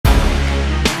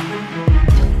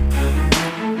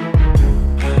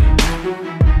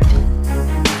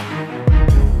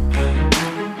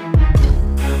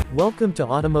Welcome to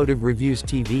Automotive Reviews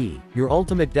TV, your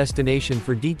ultimate destination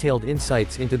for detailed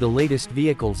insights into the latest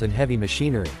vehicles and heavy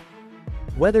machinery.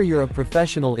 Whether you're a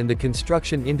professional in the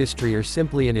construction industry or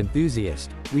simply an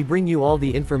enthusiast, we bring you all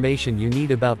the information you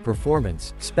need about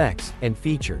performance, specs, and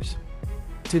features.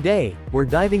 Today, we're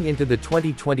diving into the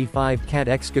 2025 CAT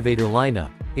Excavator lineup,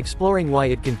 exploring why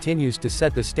it continues to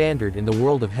set the standard in the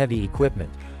world of heavy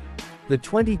equipment. The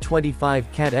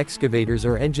 2025 CAT excavators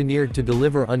are engineered to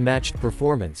deliver unmatched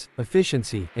performance,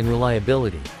 efficiency, and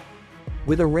reliability.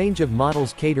 With a range of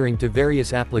models catering to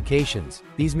various applications,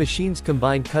 these machines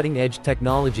combine cutting-edge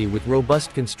technology with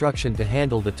robust construction to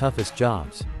handle the toughest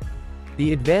jobs.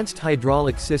 The advanced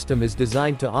hydraulic system is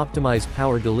designed to optimize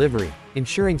power delivery,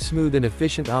 ensuring smooth and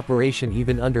efficient operation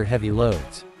even under heavy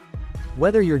loads.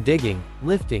 Whether you're digging,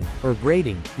 lifting, or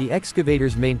grading, the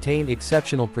excavators maintain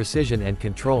exceptional precision and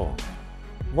control.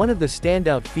 One of the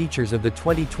standout features of the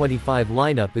 2025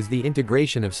 lineup is the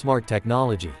integration of smart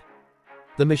technology.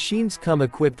 The machines come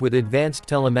equipped with advanced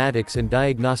telematics and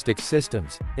diagnostic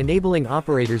systems, enabling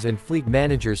operators and fleet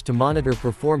managers to monitor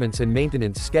performance and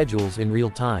maintenance schedules in real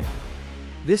time.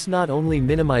 This not only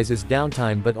minimizes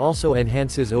downtime but also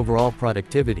enhances overall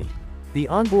productivity. The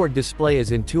onboard display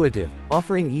is intuitive,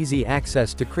 offering easy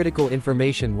access to critical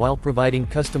information while providing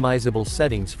customizable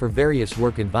settings for various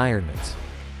work environments.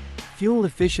 Fuel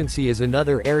efficiency is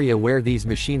another area where these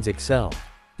machines excel.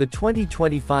 The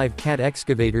 2025 CAT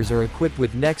excavators are equipped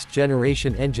with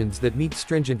next-generation engines that meet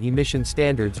stringent emission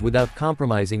standards without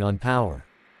compromising on power.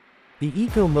 The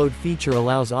Eco Mode feature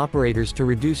allows operators to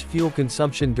reduce fuel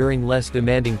consumption during less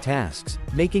demanding tasks,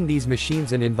 making these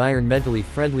machines an environmentally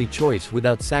friendly choice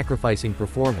without sacrificing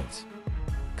performance.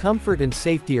 Comfort and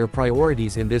safety are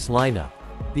priorities in this lineup.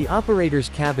 The operator's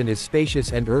cabin is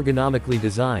spacious and ergonomically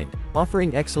designed,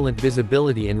 offering excellent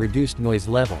visibility and reduced noise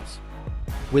levels.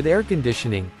 With air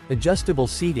conditioning, adjustable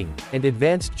seating, and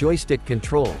advanced joystick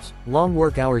controls, long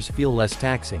work hours feel less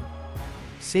taxing.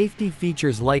 Safety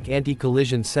features like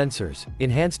anti-collision sensors,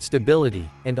 enhanced stability,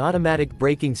 and automatic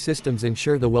braking systems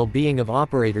ensure the well-being of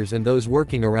operators and those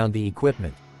working around the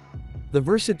equipment. The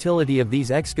versatility of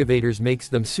these excavators makes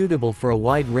them suitable for a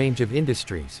wide range of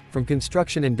industries, from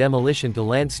construction and demolition to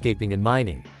landscaping and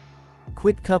mining.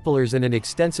 Quick couplers and an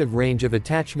extensive range of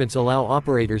attachments allow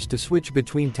operators to switch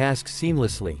between tasks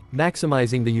seamlessly,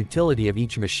 maximizing the utility of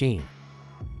each machine.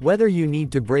 Whether you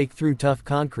need to break through tough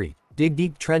concrete, dig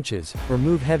deep trenches, or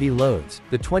move heavy loads,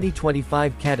 the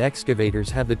 2025 CAT excavators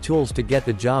have the tools to get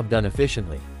the job done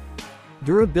efficiently.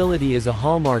 Durability is a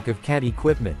hallmark of CAT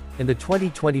equipment, and the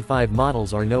 2025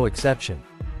 models are no exception.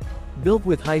 Built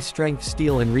with high-strength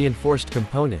steel and reinforced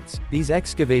components, these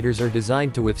excavators are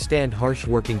designed to withstand harsh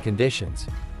working conditions.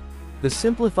 The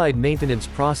simplified maintenance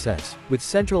process, with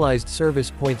centralized service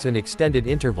points and extended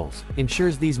intervals,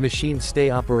 ensures these machines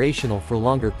stay operational for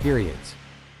longer periods.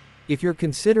 If you're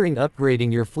considering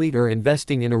upgrading your fleet or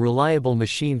investing in a reliable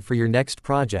machine for your next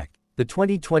project, the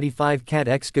 2025 CAT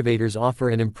excavators offer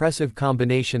an impressive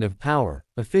combination of power,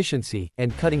 efficiency,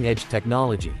 and cutting-edge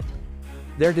technology.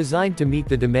 They're designed to meet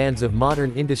the demands of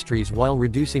modern industries while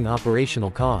reducing operational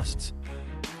costs.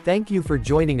 Thank you for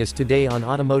joining us today on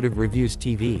Automotive Reviews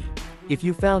TV. If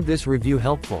you found this review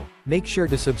helpful, make sure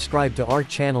to subscribe to our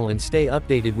channel and stay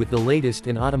updated with the latest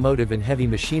in automotive and heavy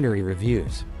machinery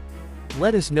reviews.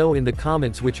 Let us know in the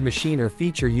comments which machine or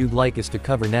feature you'd like us to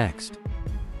cover next.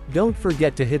 Don't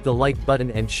forget to hit the like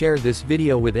button and share this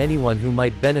video with anyone who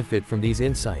might benefit from these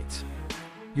insights.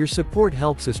 Your support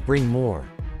helps us bring more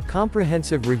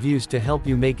comprehensive reviews to help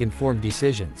you make informed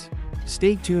decisions.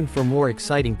 Stay tuned for more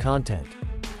exciting content.